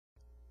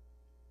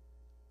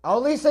I'll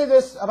only say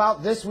this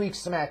about this week's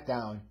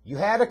SmackDown. You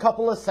had a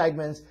couple of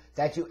segments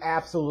that you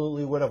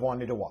absolutely would have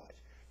wanted to watch.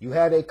 You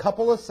had a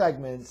couple of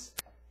segments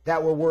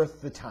that were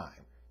worth the time.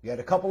 You had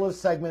a couple of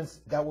segments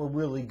that were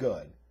really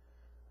good.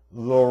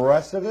 The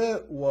rest of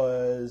it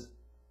was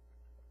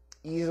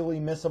easily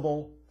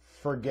missable,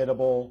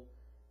 forgettable,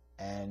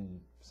 and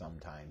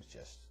sometimes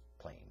just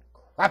plain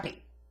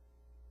crappy.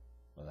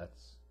 Well,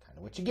 that's kind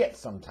of what you get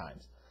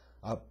sometimes.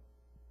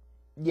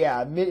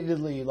 Yeah,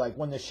 admittedly, like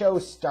when the show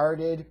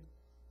started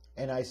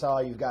and I saw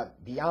you've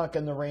got Bianca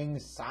in the ring,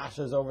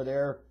 Sasha's over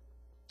there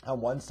on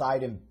one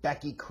side, and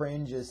Becky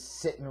Cringe is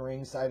sitting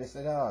ringside, I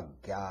said, oh,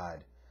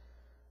 God.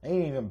 They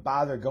didn't even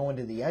bother going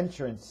to the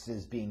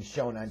entrances being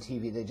shown on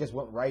TV. They just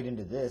went right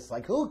into this.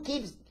 Like, who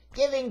keeps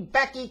giving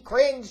Becky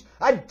Cringe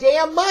a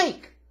damn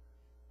mic?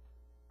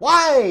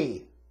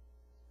 Why?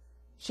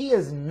 She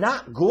is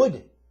not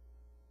good.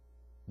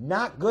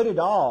 Not good at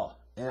all.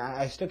 And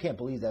I still can't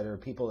believe that there are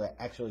people that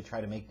actually try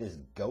to make this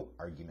GOAT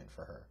argument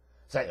for her.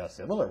 So,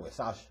 similar with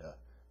Sasha,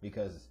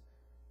 because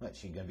what,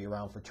 she's going to be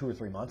around for 2 or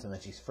 3 months and then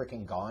she's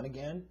freaking gone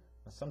again?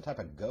 That's some type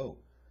of GOAT.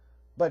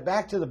 But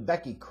back to the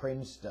Becky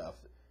Cringe stuff.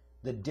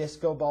 The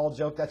disco ball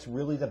joke, that's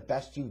really the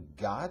best you've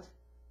got?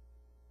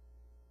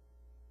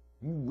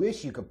 You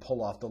wish you could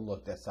pull off the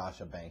look that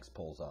Sasha Banks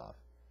pulls off.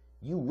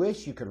 You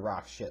wish you could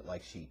rock shit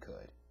like she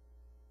could.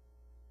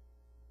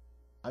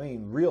 I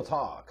mean, real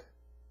talk.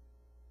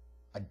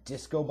 A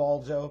disco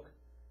ball joke?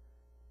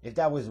 If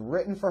that was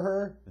written for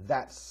her,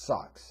 that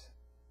sucks.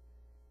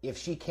 If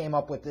she came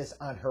up with this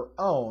on her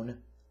own,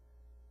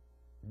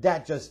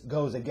 that just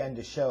goes again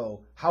to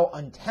show how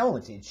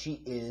untalented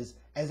she is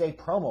as a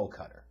promo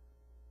cutter.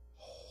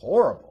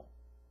 Horrible.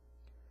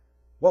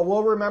 What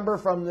we'll remember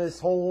from this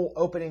whole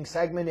opening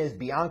segment is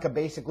Bianca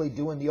basically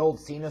doing the old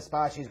Cena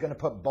spot. She's going to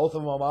put both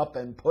of them up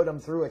and put them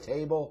through a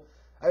table.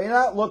 I mean,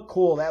 that looked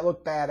cool. That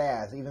looked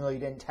badass. Even though you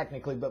didn't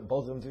technically put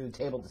both of them through the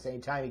table at the same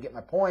time, you get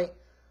my point.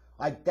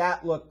 Like,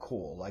 that looked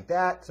cool. Like,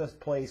 that's a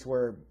place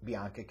where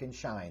Bianca can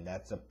shine.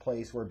 That's a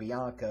place where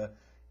Bianca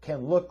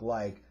can look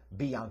like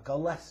Bianca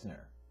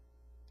Lesnar,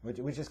 which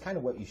is kind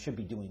of what you should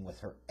be doing with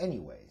her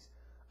anyways.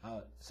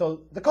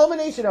 So the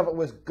culmination of it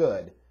was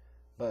good,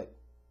 but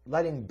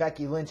letting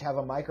Becky Lynch have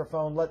a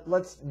microphone,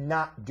 let's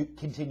not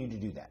continue to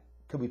do that.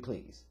 Could we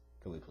please?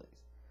 Could we please?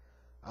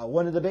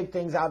 One of the big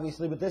things,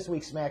 obviously, with this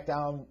week's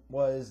SmackDown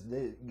was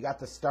you got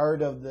the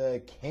start of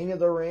the King of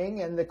the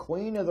Ring and the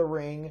Queen of the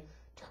Ring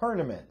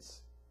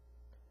tournaments.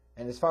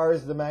 And as far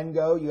as the men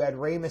go, you had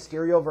Rey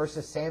Mysterio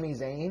versus Sami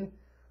Zayn.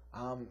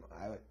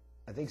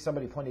 I think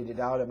somebody pointed it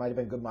out. It might have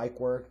been good mic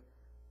work.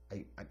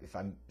 If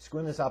I'm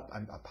screwing this up, I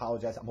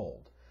apologize. I'm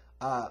old.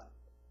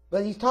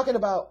 But he's talking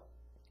about,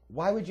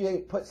 why would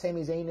you put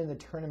Sami Zayn in the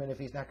tournament if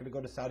he's not going to go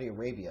to Saudi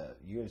Arabia?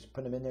 You just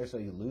put him in there so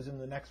you lose him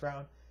the next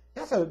round?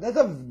 That's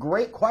a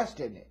great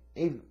question.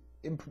 An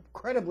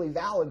incredibly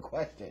valid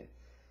question.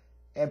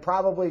 And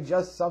probably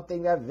just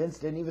something that Vince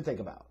didn't even think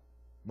about.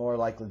 More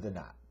likely than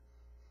not.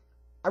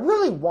 I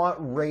really want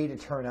Rey to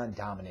turn on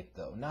Dominic,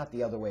 though, not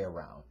the other way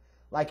around.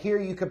 Like, here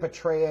you could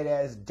portray it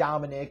as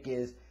Dominic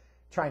is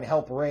trying to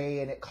help Rey,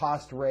 and it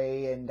cost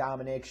Rey, and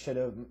Dominic should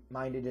have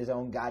minded his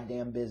own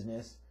goddamn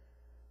business.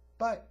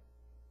 But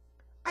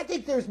I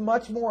think there's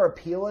much more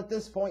appeal at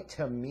this point,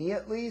 to me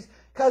at least,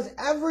 because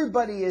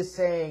everybody is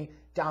saying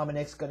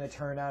Dominic's going to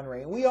turn on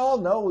Rey. We all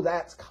know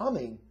that's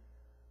coming.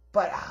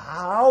 But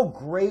how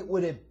great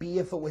would it be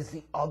if it was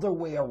the other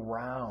way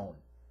around?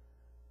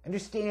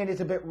 Understand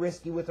it's a bit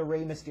risky with a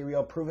Rey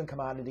Mysterio, proven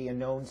commodity, a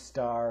known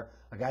star,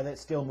 a guy that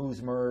still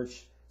moves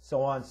merch,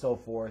 so on and so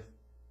forth.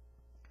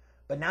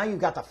 But now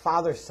you've got the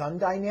father-son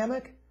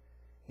dynamic.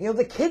 You know,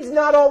 the kid's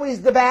not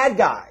always the bad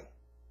guy.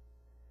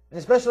 And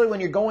especially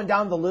when you're going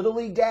down the Little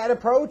League dad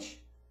approach.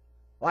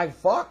 Like,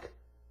 fuck.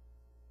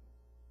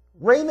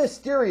 Rey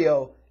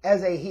Mysterio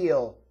as a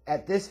heel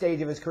at this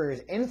stage of his career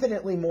is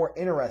infinitely more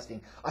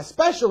interesting.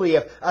 Especially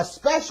if,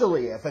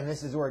 and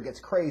this is where it gets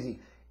crazy,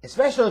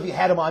 especially if you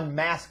had him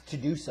unmasked to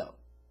do so.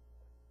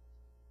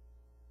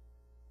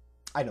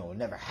 I know it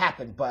never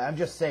happened, but I'm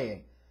just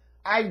saying.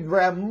 I'd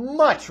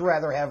much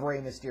rather have Rey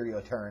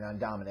Mysterio turn on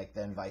Dominic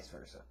than vice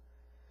versa.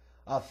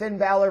 Finn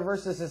Balor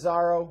versus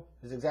Cesaro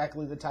is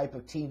exactly the type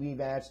of TV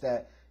match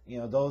that, you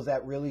know, those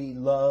that really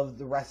love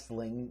the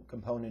wrestling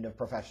component of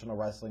professional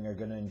wrestling are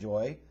going to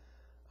enjoy.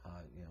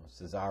 You know,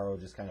 Cesaro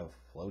just kind of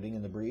floating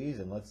in the breeze,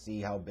 and let's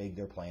see how big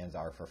their plans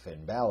are for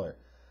Finn Balor.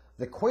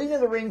 The Queen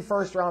of the Ring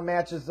first round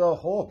match is the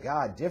whole,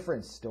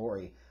 different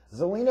story.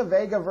 Zelina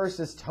Vega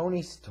versus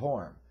Toni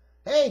Storm.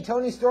 Hey,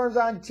 Toni Storm's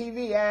on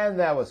TV, and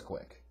that was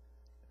quick.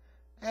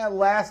 It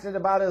lasted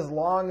about as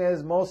long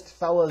as most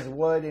fellas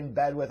would in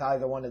bed with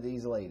either one of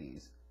these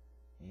ladies.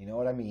 You know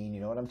what I mean.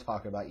 You know what I'm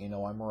talking about. You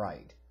know I'm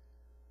right.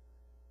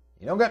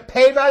 You don't get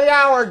paid by the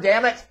hour,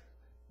 damn it.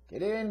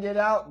 Get in, get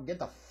out, and get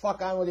the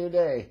fuck on with your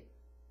day.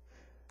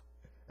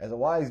 As a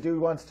wise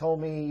dude once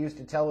told me, he used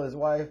to tell his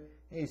wife,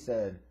 he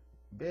said,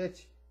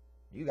 bitch,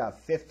 you got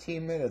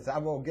 15 minutes.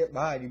 I'm going to get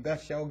mine. You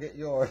best shall get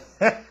yours.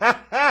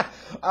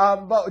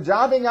 But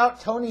jobbing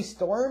out Toni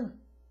Storm?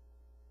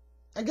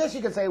 I guess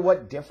you could say,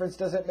 what difference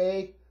does it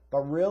make?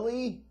 But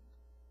really,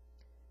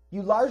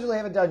 you largely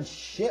haven't done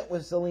shit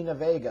with Zelina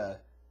Vega,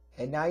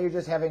 and now you're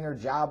just having her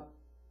job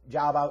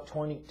out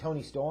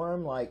Toni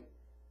Storm. Like,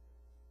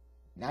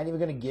 not even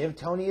going to give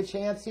Toni a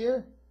chance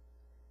here?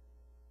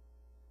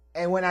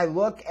 And when I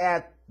look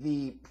at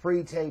the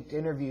pre-taped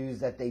interviews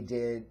that they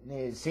did,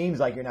 it seems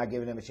like you're not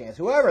giving him a chance.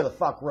 Whoever the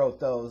fuck wrote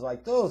those,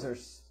 like, those are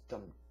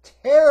some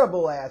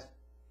terrible-ass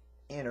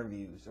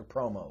interviews or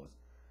promos.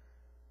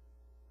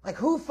 Like,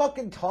 who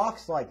fucking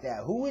talks like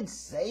that? Who would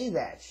say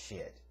that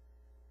shit?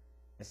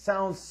 It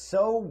sounds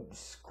so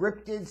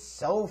scripted,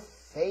 so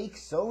fake,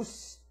 so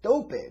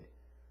stupid.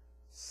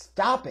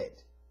 Stop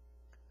it.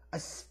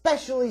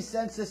 Especially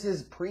since this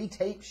is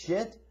pre-taped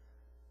shit.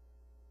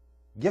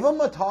 Give them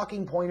a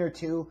talking point or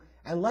two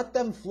and let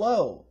them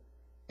flow.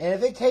 And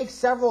if it takes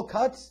several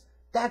cuts,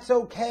 that's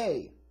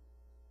okay.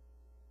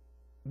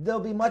 They'll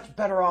be much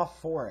better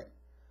off for it.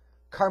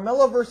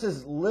 Carmella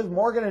versus Liv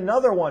Morgan,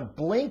 another one.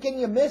 Blink and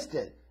you missed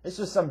it. This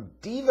was some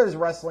Divas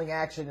wrestling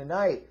action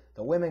tonight.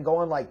 The women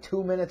going like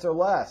 2 minutes or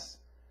less.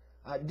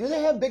 Do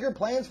they have bigger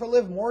plans for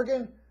Liv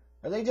Morgan?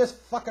 Are they just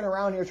fucking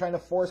around here trying to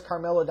force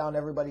Carmella down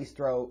everybody's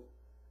throat?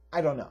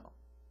 I don't know.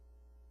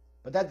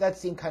 But that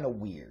seemed kind of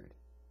weird.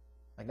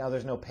 Like, now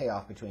there's no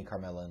payoff between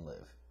Carmella and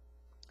Liv.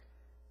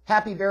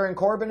 Happy Baron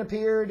Corbin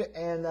appeared,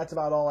 and that's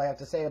about all I have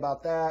to say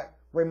about that.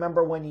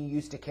 Remember when you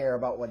used to care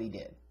about what he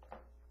did.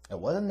 It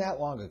wasn't that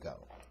long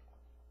ago.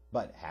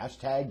 But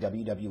hashtag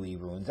WWE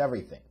ruins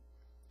everything.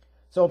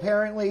 So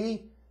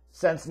apparently,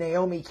 since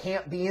Naomi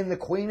can't be in the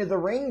Queen of the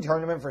Ring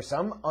tournament for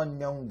some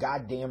unknown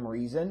goddamn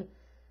reason,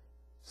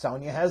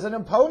 Sonya has an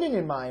opponent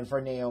in mind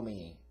for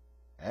Naomi.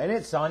 And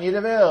it's Sonya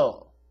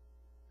Deville.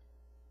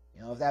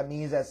 You know, if that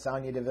means that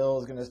Sonya Deville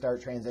is going to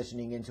start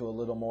transitioning into a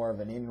little more of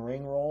an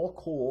in-ring role,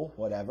 cool,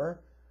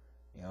 whatever.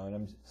 You know, and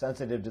I'm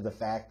sensitive to the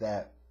fact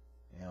that,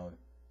 you know,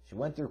 she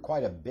went through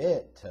quite a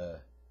bit to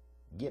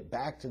get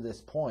back to this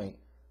point.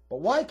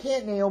 But why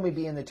can't Naomi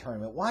be in the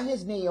tournament? Why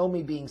is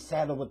Naomi being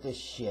saddled with this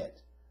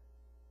shit?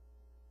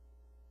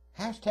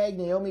 Hashtag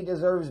Naomi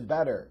deserves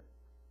better.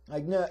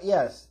 Like, no,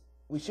 yes,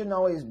 we shouldn't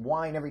always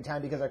whine every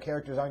time because our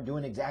characters aren't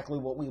doing exactly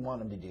what we want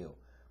them to do.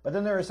 But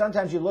then there are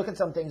sometimes you look at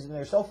some things and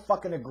they're so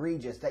fucking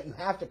egregious that you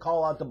have to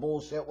call out the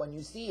bullshit when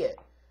you see it.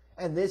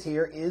 And this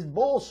here is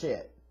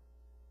bullshit.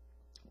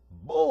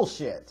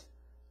 Bullshit.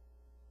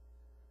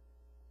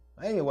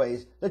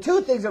 Anyways, the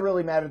two things that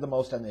really mattered the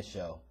most on this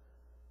show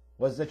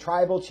was the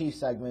Tribal Chief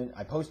segment.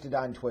 I posted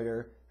on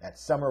Twitter that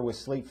Summer was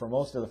asleep for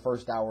most of the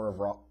first hour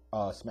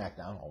of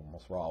SmackDown,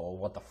 almost Raw. Well,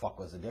 what the fuck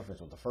was the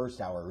difference with the first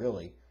hour,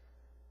 really?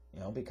 You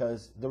know,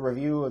 because the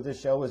review of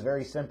this show was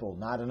very simple.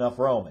 Not enough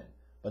Roman.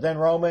 But then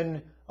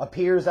Roman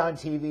appears on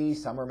TV.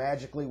 Summer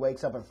magically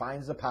wakes up and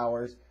finds the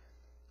powers.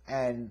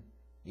 And,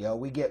 you know,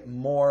 we get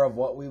more of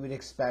what we would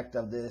expect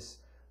of this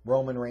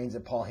Roman Reigns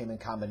and Paul Heyman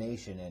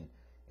combination. And,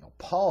 you know,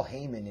 Paul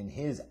Heyman in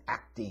his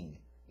acting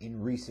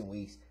in recent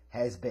weeks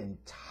has been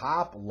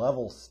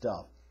top-level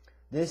stuff.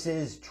 This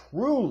is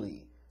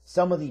truly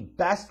some of the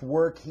best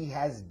work he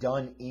has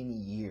done in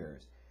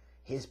years.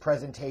 His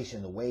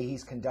presentation, the way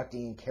he's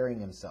conducting and carrying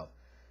himself,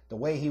 the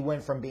way he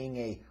went from being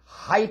a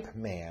hype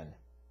man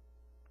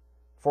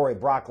for a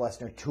Brock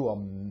Lesnar to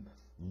a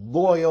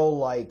loyal,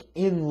 like,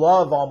 in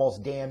love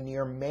almost damn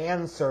near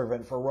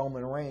manservant for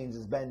Roman Reigns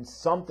has been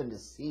something to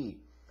see.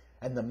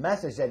 And the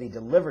message that he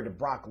delivered to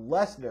Brock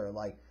Lesnar,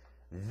 like,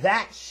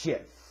 that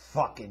shit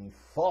fucking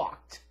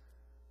fucked.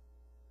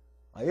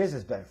 Like, this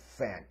has been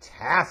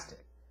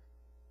fantastic.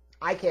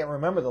 I can't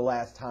remember the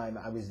last time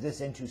I was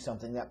this into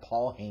something that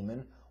Paul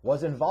Heyman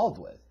was involved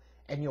with.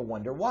 And you'll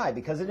wonder why.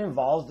 Because it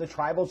involves the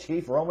Tribal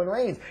Chief Roman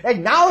Reigns.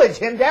 Acknowledge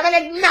him, Devin!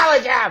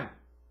 Acknowledge him!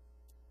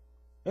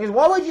 Because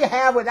what would you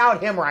have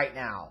without him right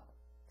now?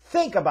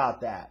 Think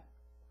about that.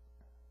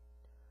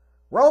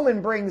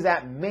 Roman brings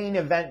that main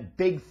event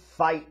big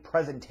fight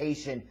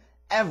presentation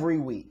every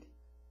week.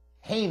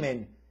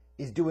 Heyman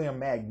is doing a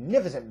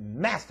magnificent,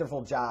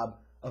 masterful job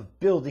of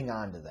building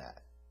onto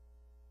that.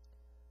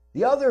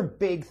 The other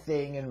big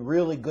thing and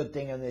really good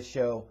thing on this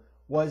show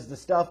was the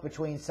stuff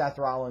between Seth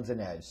Rollins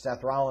and Edge.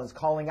 Seth Rollins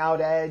calling out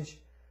Edge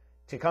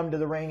to come to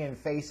the ring and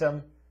face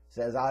him.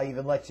 Says, I'll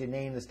even let you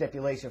name the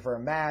stipulation for a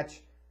match.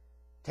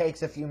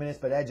 Takes a few minutes,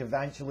 but Edge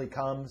eventually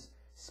comes,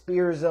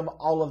 spears him,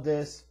 all of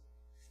this,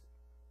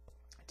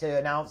 to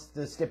announce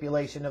the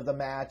stipulation of the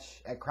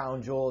match at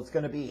Crown Jewel. It's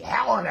going to be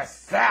Hell in a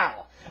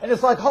Cell. And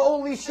it's like,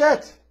 holy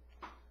shit.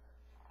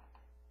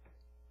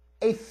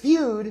 A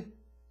feud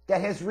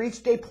that has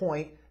reached a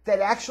point that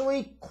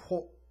actually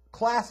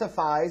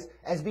classifies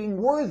as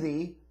being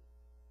worthy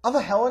of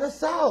a Hell in a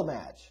Cell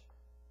match.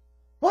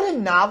 What a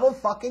novel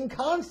fucking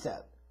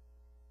concept.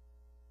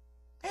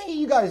 Hey,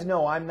 you guys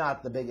know I'm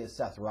not the biggest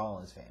Seth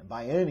Rollins fan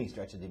by any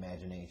stretch of the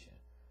imagination.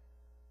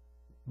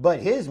 But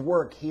his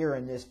work here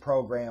in this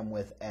program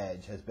with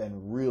Edge has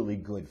been really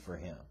good for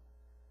him.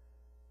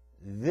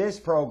 This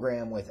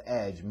program with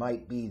Edge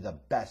might be the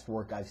best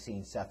work I've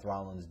seen Seth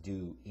Rollins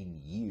do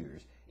in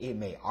years. It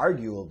may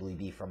arguably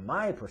be, from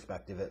my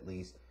perspective at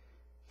least,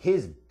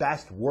 his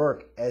best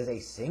work as a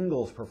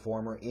singles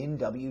performer in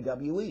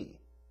WWE.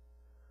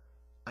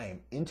 I am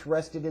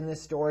interested in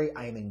this story.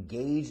 I am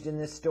engaged in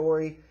this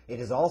story. It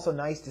is also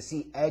nice to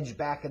see Edge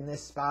back in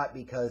this spot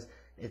because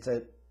it's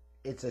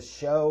a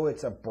show,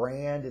 it's a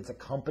brand, it's a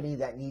company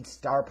that needs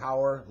star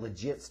power,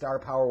 legit star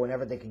power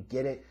whenever they can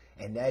get it,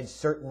 and Edge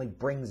certainly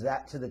brings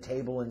that to the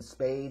table in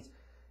spades.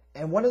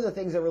 And one of the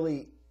things that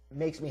really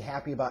makes me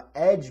happy about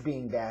Edge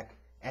being back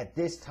at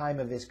this time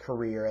of his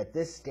career, at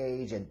this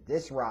stage, at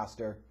this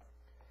roster,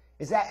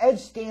 is that Edge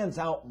stands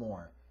out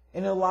more.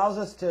 And it allows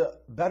us to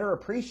better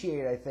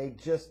appreciate, I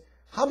think, just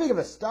how big of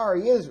a star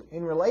he is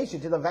in relation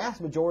to the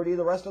vast majority of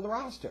the rest of the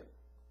roster.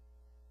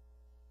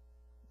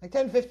 Like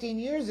 10, 15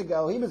 years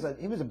ago, he was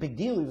a big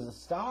deal. He was a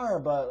star,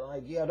 but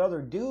like you had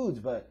other dudes.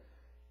 But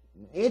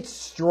it's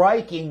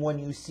striking when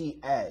you see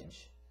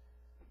Edge.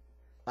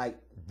 Like,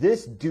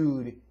 this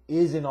dude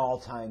is an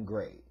all-time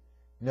great.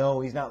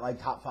 No, he's not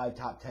like top 5,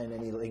 top 10,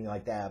 anything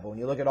like that. But when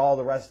you look at all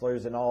the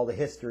wrestlers and all the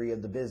history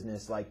of the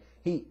business, like,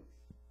 he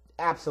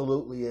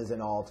absolutely is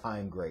an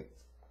all-time great.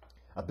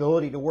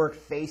 Ability to work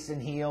face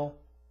and heel.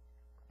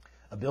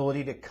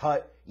 Ability to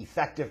cut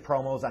effective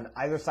promos on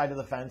either side of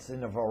the fence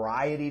in a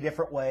variety of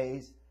different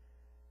ways.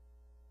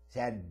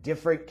 He's had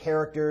different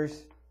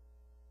characters.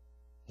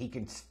 He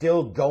can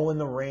still go in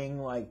the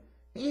ring. Like,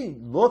 he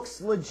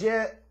looks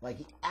legit. Like,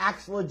 he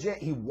acts legit.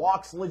 He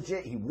walks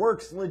legit. He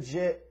works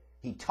legit.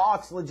 He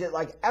talks legit.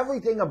 Like,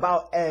 everything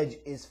about Edge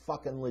is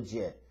fucking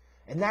legit.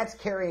 And that's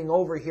carrying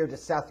over here to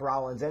Seth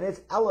Rollins, and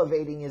it's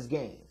elevating his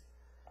game.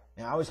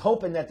 And I was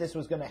hoping that this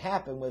was going to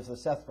happen with the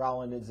Seth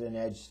Rollins and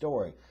Edge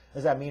story.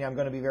 Does that mean I'm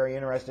going to be very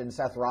interested in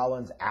Seth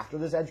Rollins after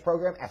this Edge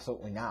program?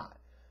 Absolutely not.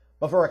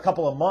 But for a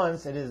couple of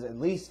months, it has at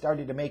least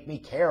started to make me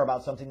care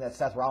about something that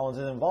Seth Rollins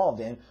is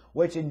involved in,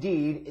 which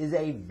indeed is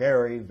a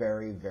very,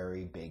 very,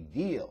 very big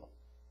deal.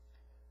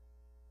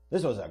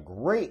 This was a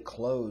great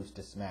close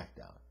to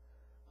SmackDown.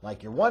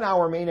 Like your 1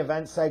 hour main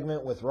event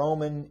segment with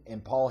Roman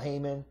and Paul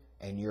Heyman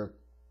and your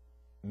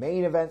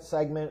main event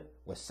segment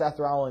with Seth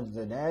Rollins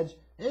and Edge,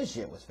 this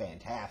shit was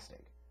fantastic.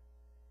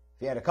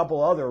 If you had a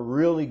couple other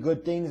really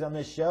good things on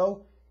this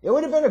show, it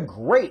would have been a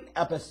great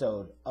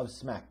episode of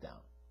SmackDown.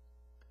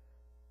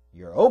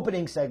 Your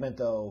opening segment,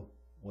 though,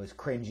 was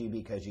cringy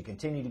because you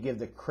continue to give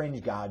the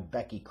cringe god,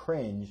 Becky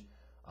Cringe,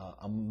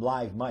 a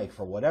live mic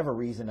for whatever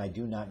reason. I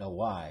do not know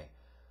why.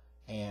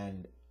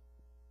 And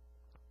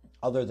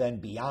other than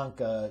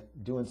Bianca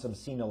doing some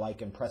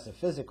Cena-like impressive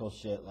physical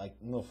shit, like,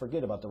 we'll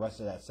forget about the rest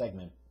of that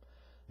segment.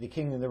 The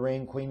King of the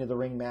Ring, Queen of the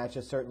Ring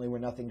matches certainly were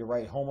nothing to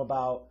write home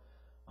about.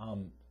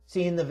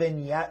 Seeing the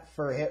vignette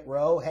for Hit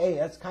Row, hey,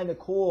 that's kind of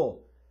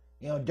cool.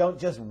 You know, don't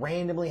just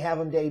randomly have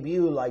them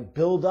debut. Like,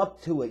 build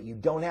up to it. You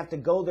don't have to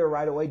go there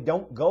right away.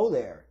 Don't go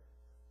there.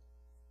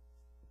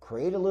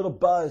 Create a little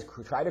buzz.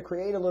 Try to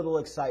create a little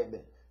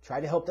excitement. Try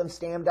to help them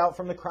stand out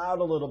from the crowd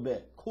a little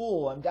bit.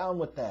 Cool, I'm down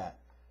with that.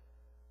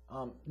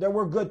 There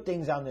were good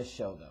things on this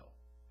show, though.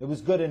 It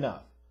was good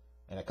enough.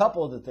 And a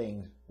couple of the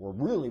things were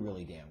really,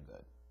 really damn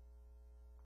good.